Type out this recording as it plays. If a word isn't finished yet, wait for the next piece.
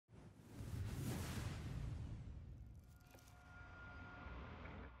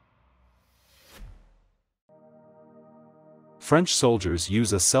French soldiers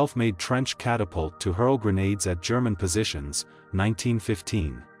use a self-made trench catapult to hurl grenades at German positions,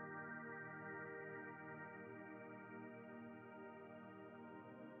 1915.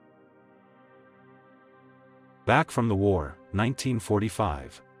 Back from the war,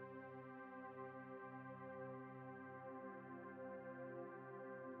 1945.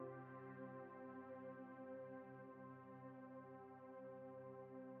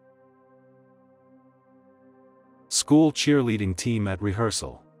 School cheerleading team at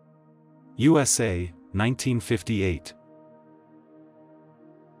rehearsal. USA, 1958.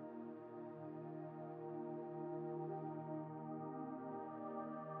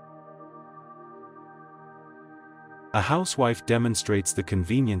 A housewife demonstrates the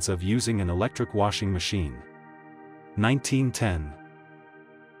convenience of using an electric washing machine. 1910.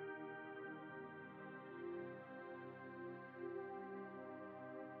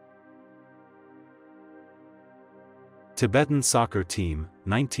 Tibetan soccer team,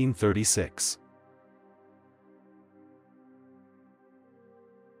 1936.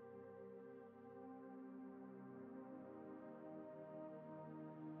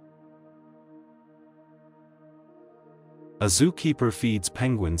 A zookeeper feeds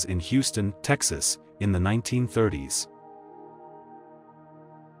penguins in Houston, Texas, in the 1930s.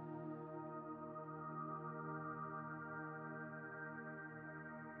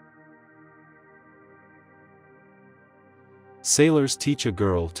 Sailors teach a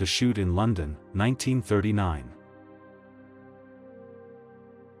girl to shoot in London, 1939.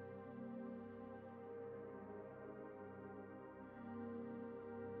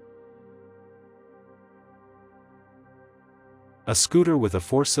 A scooter with a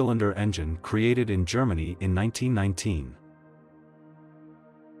 4-cylinder engine created in Germany in 1919.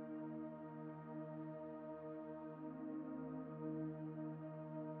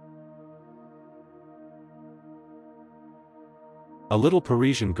 A little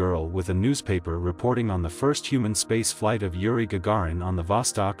Parisian girl with a newspaper reporting on the first human space flight of Yuri Gagarin on the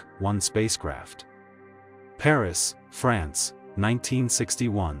Vostok 1 spacecraft. Paris, France,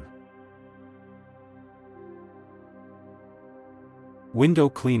 1961. Window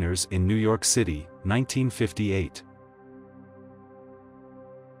cleaners in New York City, 1958.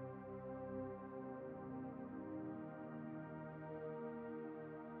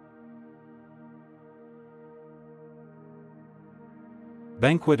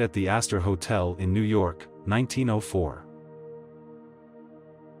 Banquet at the Astor Hotel in New York, 1904.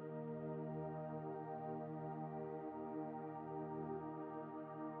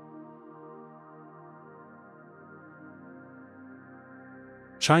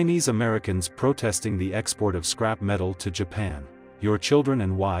 Chinese Americans protesting the export of scrap metal to Japan. Your children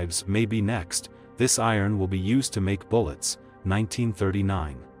and wives may be next, this iron will be used to make bullets,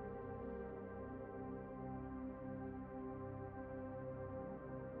 1939.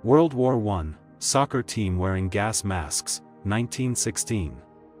 World War I, soccer team wearing gas masks, 1916.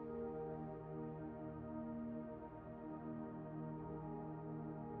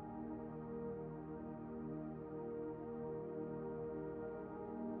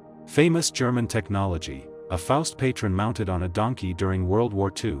 Famous German technology, a Faust patron mounted on a donkey during World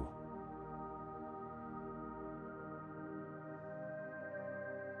War II.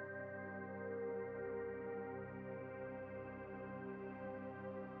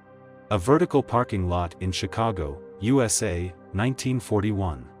 A vertical parking lot in Chicago, USA,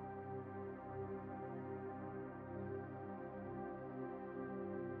 1941.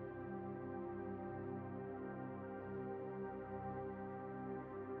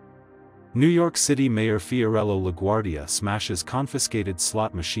 New York City Mayor Fiorello LaGuardia smashes confiscated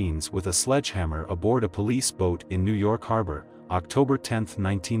slot machines with a sledgehammer aboard a police boat in New York Harbor, October 10,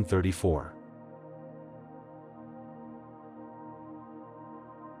 1934.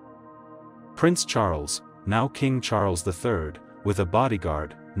 Prince Charles, now King Charles III, with a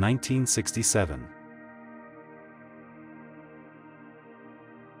bodyguard, 1967.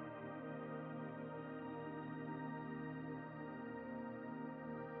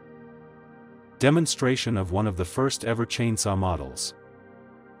 Demonstration of one of the first ever chainsaw models.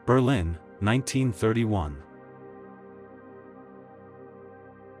 Berlin, 1931.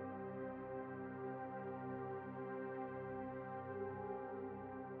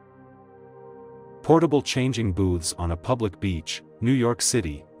 Portable changing booths on a public beach, New York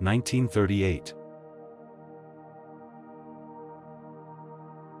City, 1938.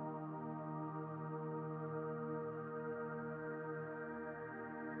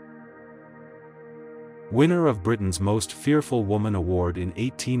 Winner of Britain's Most Fearful Woman Award in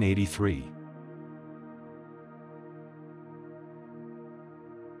 1883.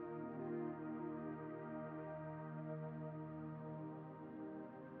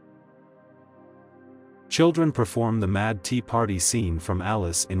 Children perform the Mad Tea Party scene from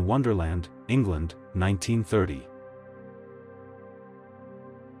Alice in Wonderland, England, 1930.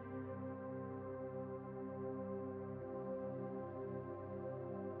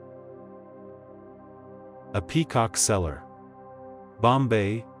 A Peacock Seller.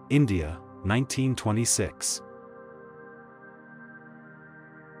 Bombay, India, 1926.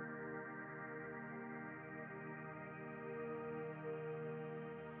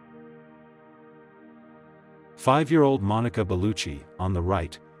 Five-year-old Monica Bellucci, on the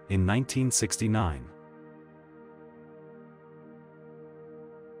right, in 1969.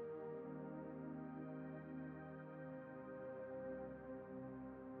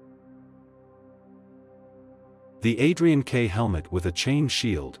 The Adrian K helmet with a chain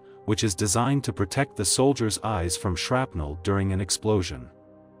shield, which is designed to protect the soldier's eyes from shrapnel during an explosion.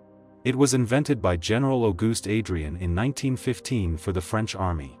 It was invented by General Auguste Adrien in 1915 for the French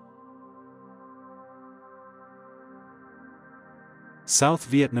Army.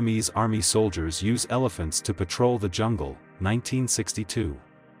 South Vietnamese Army soldiers use elephants to patrol the jungle, 1962.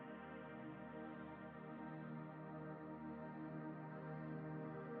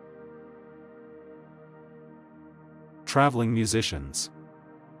 Traveling musicians.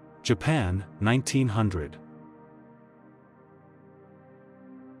 Japan, 1900.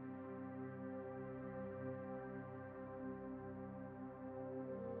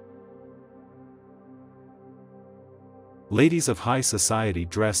 Ladies of high society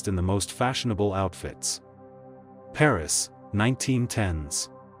dressed in the most fashionable outfits. Paris, 1910s.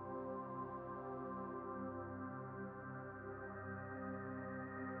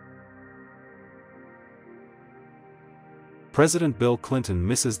 President Bill Clinton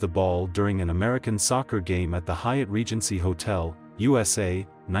misses the ball during an American soccer game at the Hyatt Regency Hotel, USA,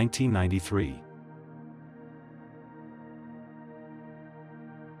 1993.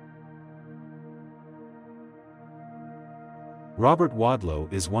 Robert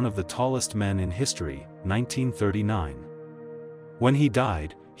Wadlow is one of the tallest men in history, 1939. When he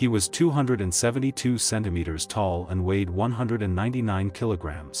died, he was 272 centimeters tall and weighed 199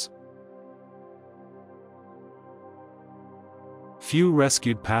 kilograms. Few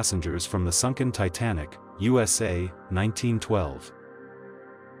rescued passengers from the sunken Titanic, USA, 1912.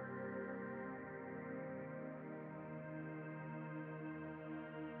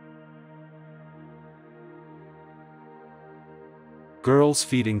 Girls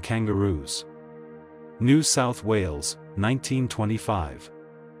feeding kangaroos. New South Wales, 1925.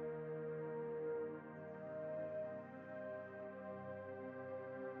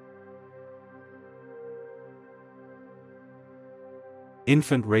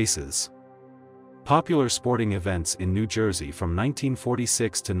 Infant races. Popular sporting events in New Jersey from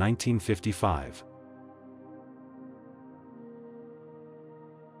 1946 to 1955.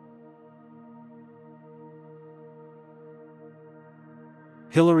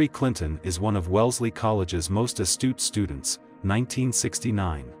 Hillary Clinton is one of Wellesley College's most astute students,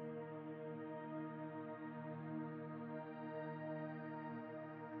 1969.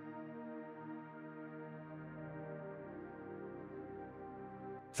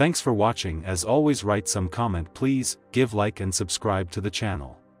 Thanks for watching. As always, write some comment please, give like and subscribe to the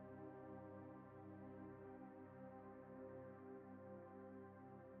channel.